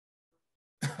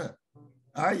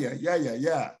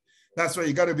 Yeah. That's why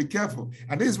you got to be careful.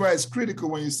 And this is why it's critical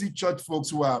when you see church folks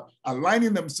who are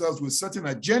aligning themselves with certain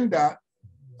agenda.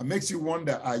 It makes you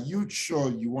wonder, are you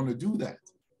sure you want to do that?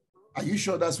 Are you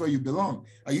sure that's where you belong?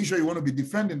 Are you sure you want to be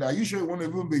defending that? Are you sure you want to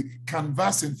even be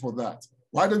canvassing for that?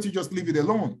 Why don't you just leave it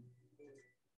alone?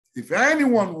 If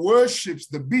anyone worships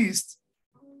the beast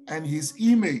and his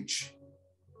image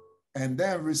and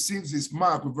then receives his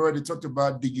mark, we've already talked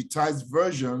about digitized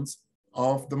versions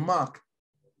of the mark.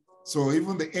 So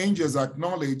even the angels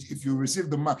acknowledge if you receive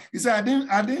the mark. He said,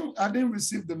 I didn't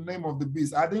receive the name of the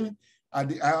beast.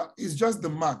 It's just the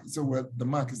mark. So well, the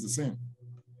mark is the same.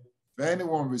 If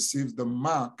anyone receives the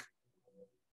mark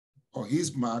or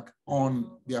his mark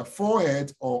on their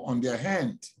forehead or on their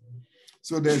hand.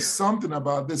 So there's something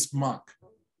about this mark.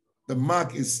 The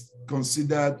mark is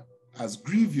considered as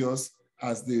grievous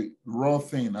as the raw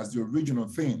thing, as the original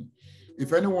thing.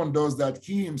 If anyone does that,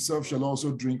 he himself shall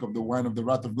also drink of the wine of the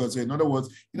wrath of God. So in other words,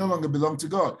 you no longer belong to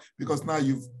God because now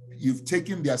you've you've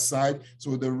taken their side.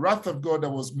 So the wrath of God that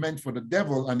was meant for the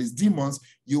devil and his demons,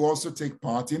 you also take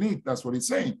part in it. That's what it's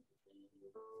saying.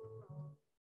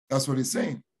 That's what it's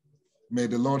saying. May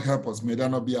the Lord help us. May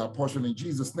that not be our portion in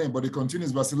Jesus' name. But it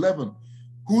continues, verse 11,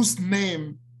 whose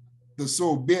name the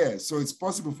soul bears. So it's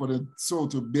possible for the soul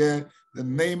to bear the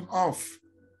name of.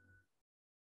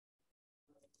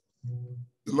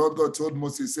 The Lord God told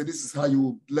Moses, he said, this is how you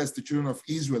will bless the children of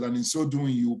Israel, and in so doing,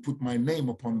 you will put my name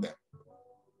upon them.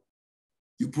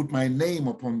 You put my name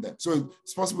upon them. So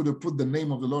it's possible to put the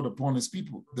name of the Lord upon his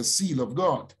people, the seal of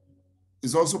God.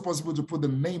 It's also possible to put the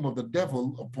name of the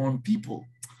devil upon people.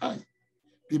 Hi.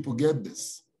 People get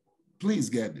this. Please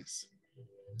get this.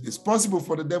 It's possible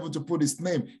for the devil to put his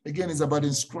name. Again, it's about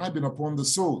inscribing upon the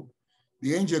soul.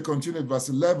 The angel continued, verse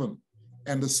 11,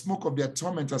 and the smoke of their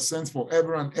torment ascends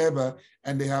forever and ever,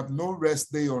 and they have no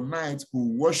rest day or night,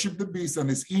 who worship the beast and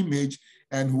his image,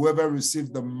 and whoever receives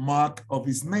the mark of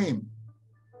his name.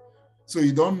 So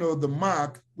you don't know the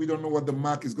mark. We don't know what the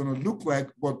mark is going to look like,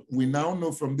 but we now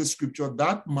know from this scripture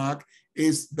that mark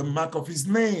is the mark of his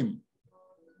name.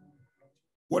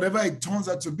 Whatever it turns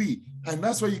out to be. And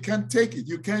that's why you can't take it.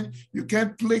 You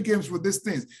can't play games with these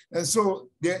things. And so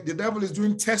the devil is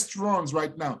doing test runs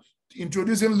right now,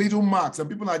 introducing little marks, and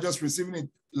people are just receiving it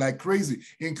like crazy,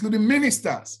 including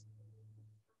ministers.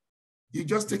 You're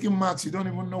just taking marks. You don't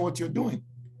even know what you're doing.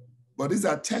 But these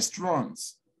are test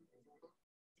runs.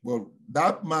 Well,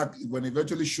 that mark, when it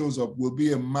eventually shows up, will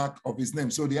be a mark of his name.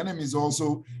 So the enemy is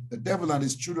also, the devil and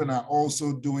his children are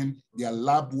also doing their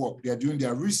lab work. They're doing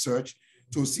their research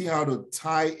to see how to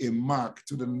tie a mark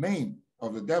to the name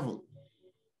of the devil,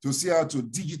 to see how to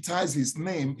digitize his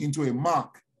name into a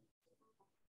mark.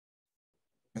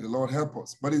 May the Lord help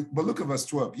us. But look at verse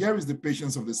 12. Here is the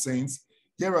patience of the saints.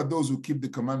 Here are those who keep the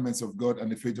commandments of God and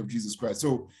the faith of Jesus Christ.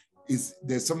 So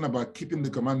there's something about keeping the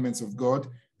commandments of God.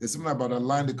 There's something about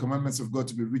allowing the commandments of God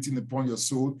to be written upon your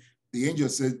soul. The angel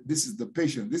says, this is the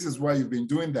patience. This is why you've been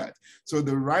doing that. So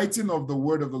the writing of the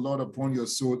word of the Lord upon your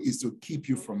soul is to keep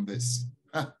you from this.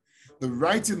 The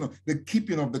writing, the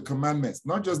keeping of the commandments,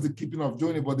 not just the keeping of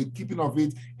doing it, but the keeping of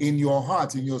it in your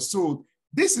heart, in your soul.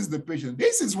 This is the patience.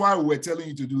 This is why we're telling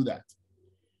you to do that.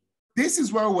 This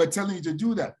is why we're telling you to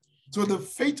do that. So the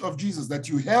faith of Jesus that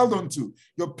you held on to,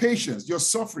 your patience, your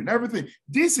suffering, everything,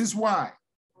 this is why.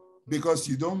 Because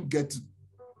you don't get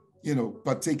to,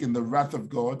 partake in the wrath of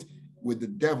God with the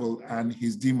devil and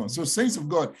his demons. So saints of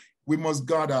God, we must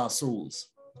guard our souls.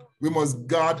 We must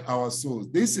guard our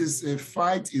souls. This is a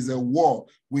fight, is a war.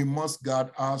 We must guard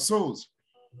our souls.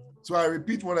 So I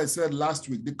repeat what I said last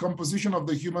week. The composition of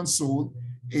the human soul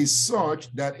is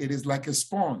such that it is like a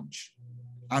sponge,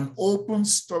 an open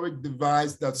storage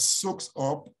device that soaks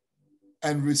up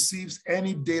and receives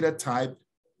any data type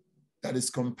that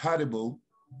is compatible,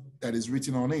 that is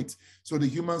written on it. So the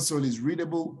human soul is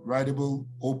readable, writable,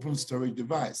 open storage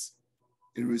device.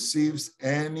 It receives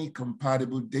any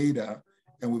compatible data.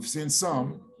 And we've seen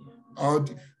some.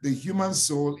 The human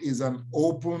soul is an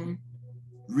open,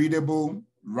 readable,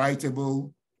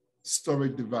 writable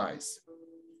storage device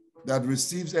that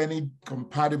receives any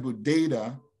compatible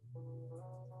data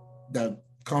that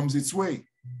comes its way.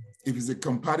 If it's a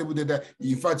compatible data,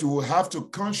 in fact, you will have to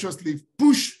consciously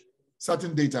push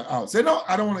certain data out. Say, no,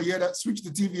 I don't want to hear that. Switch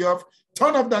the TV off.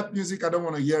 Turn off that music. I don't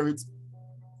want to hear it.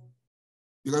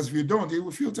 Because if you don't, it will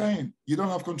filter in. You don't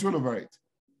have control over it.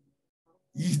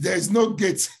 There's no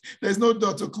gate, there's no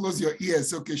door to close your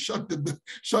ears. Okay, shut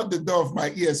the door of my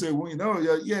ears. So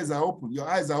your ears are open, your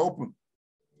eyes are open.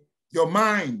 Your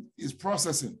mind is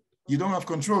processing. You don't have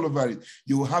control over it.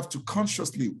 You will have to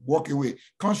consciously walk away,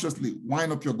 consciously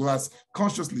wind up your glass,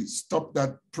 consciously stop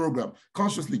that program,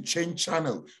 consciously change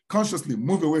channel, consciously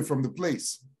move away from the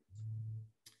place.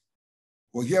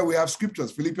 Well, here we have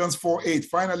scriptures, Philippians 4:8.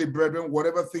 Finally, brethren,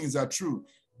 whatever things are true.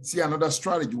 See another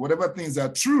strategy. Whatever things are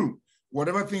true,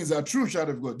 child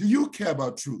of God. Do you care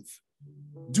about truth?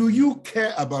 Do you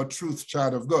care about truth,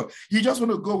 child of God? You just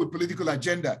want to go with political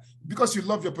agenda because you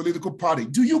love your political party.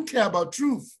 Do you care about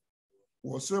truth?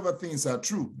 Whatsoever things are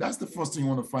true, that's the first thing you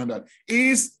want to find out.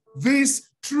 Is this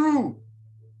true?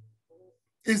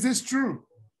 Is this true?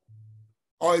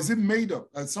 Or is it made up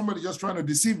and somebody just trying to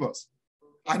deceive us?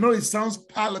 I know it sounds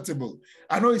palatable.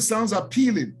 I know it sounds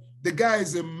appealing. The guy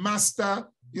is a master,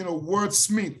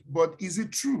 wordsmith, but is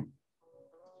it true?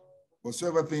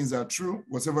 Whatsoever things are true,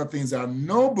 whatsoever things are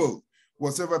noble,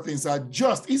 whatsoever things are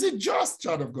just. Is it just,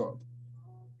 child of God?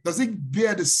 Does it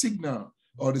bear the signal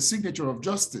or the signature of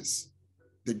justice?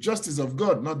 The justice of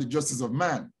God, not the justice of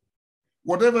man.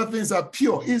 Whatever things are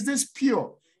pure, is this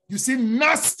pure? You see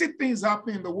nasty things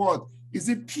happening in the world. Is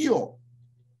it pure?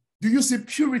 Do you see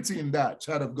purity in that,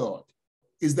 child of God?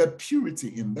 Is there purity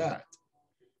in that?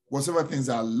 Whatsoever things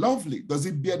are lovely, does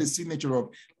it bear the signature of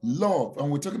love?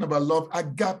 And we're talking about love,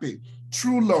 agape,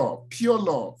 true love, pure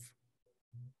love.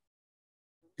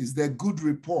 Is there good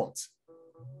report?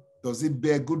 Does it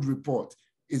bear good report?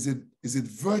 Is it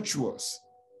virtuous?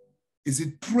 Is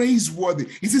it praiseworthy?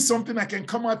 Is it something I can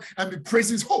come out and be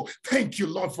praising? Oh, thank you,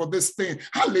 Lord, for this thing.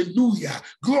 Hallelujah.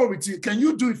 Glory to you. Can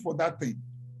you do it for that thing?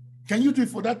 Can you do it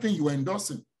for that thing you are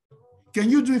endorsing? Can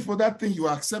you do it for that thing you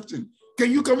are accepting?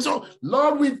 Can you come and say, oh,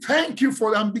 Lord, we thank you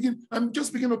for that. I'm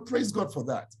just beginning to praise God for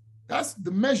that. That's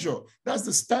the measure. That's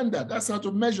the standard. That's how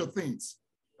to measure things.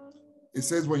 It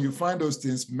says when you find those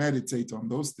things, meditate on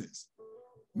those things.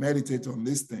 Meditate on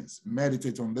these things.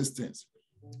 Meditate on these things.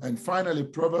 And finally,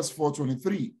 Proverbs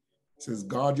 4:23 says,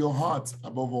 guard your heart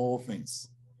above all things.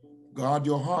 Guard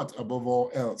your heart above all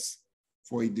else,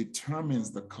 for it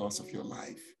determines the course of your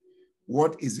life.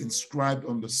 What is inscribed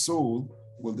on the soul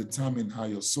will determine how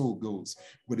your soul goes,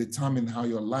 will determine how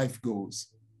your life goes.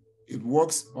 It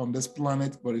works on this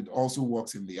planet, but it also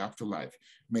works in the afterlife.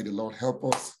 May the Lord help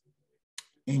us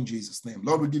in Jesus' name.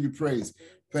 Lord, we give you praise.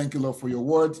 Thank you, Lord, for your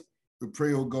word. We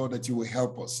pray, oh God, that you will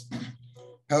help us.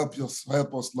 Help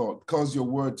us, Lord. Cause your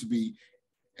word to be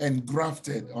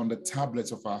engrafted on the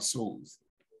tablets of our souls.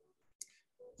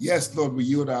 Yes, Lord, we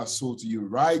yield our soul to you.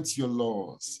 Write your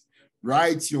laws.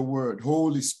 Write your word.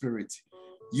 Holy Spirit,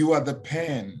 you are the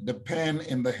pen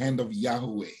in the hand of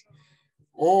Yahweh.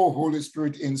 Oh, Holy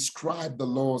Spirit, inscribe the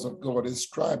laws of God.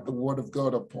 Inscribe the word of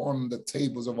God upon the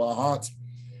tables of our hearts,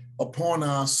 upon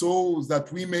our souls,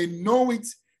 that we may know it,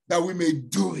 that we may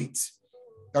do it,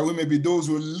 that we may be those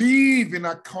who live in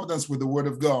accordance with the word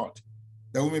of God,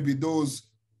 that we may be those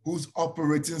whose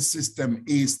operating system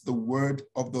is the word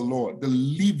of the Lord, the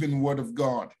living word of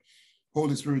God.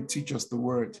 Holy Spirit, teach us the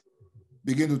word.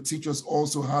 Begin to teach us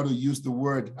also how to use the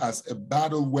word as a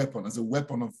battle weapon, as a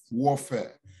weapon of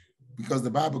warfare, because the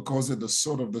Bible calls it the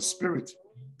sword of the Spirit,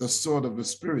 the sword of the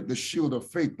Spirit, the shield of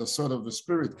faith, the sword of the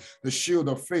Spirit. The shield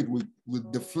of faith will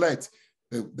deflect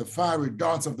the fiery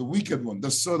darts of the wicked one.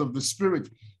 The sword of the Spirit,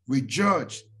 we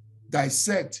judge,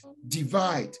 dissect,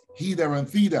 divide, hither and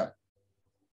thither.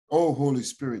 Oh, Holy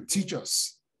Spirit, teach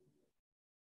us.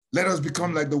 Let us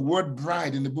become like the word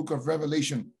bride in the book of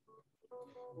Revelation,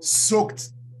 soaked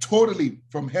totally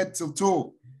from head to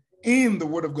toe in the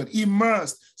word of God,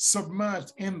 immersed,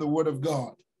 submerged in the word of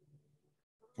God.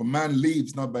 For man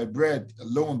lives not by bread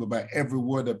alone, but by every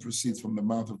word that proceeds from the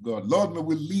mouth of God. Lord, may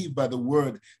we live by the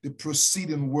word, the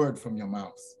proceeding word from your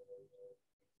mouth.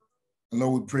 And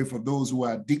Lord, we pray for those who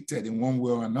are addicted in one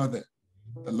way or another.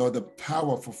 The Lord, the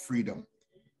power for freedom,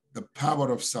 the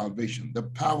power of salvation, the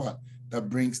power that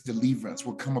brings deliverance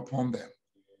will come upon them.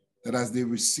 That as they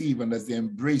receive and as they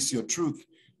embrace your truth,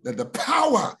 that the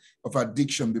power of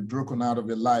addiction be broken out of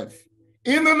their life.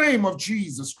 In the name of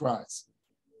Jesus Christ,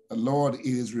 the Lord, it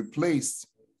is replaced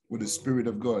with the Spirit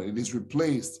of God. It is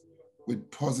replaced with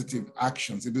positive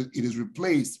actions. It is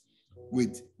replaced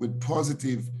with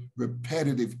positive,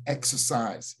 repetitive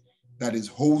exercise that is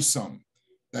wholesome,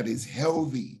 that is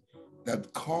healthy,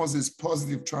 that causes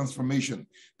positive transformation,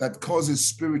 that causes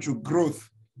spiritual growth,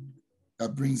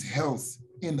 that brings health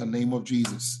in the name of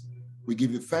Jesus. We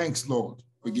give you thanks, Lord.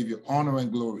 We give you honor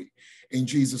and glory. In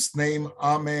Jesus' name,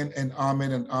 amen and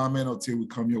amen and amen. Until we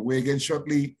come your way again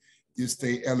shortly, you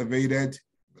stay elevated.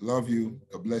 We love you.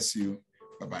 God bless you.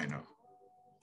 Bye-bye now.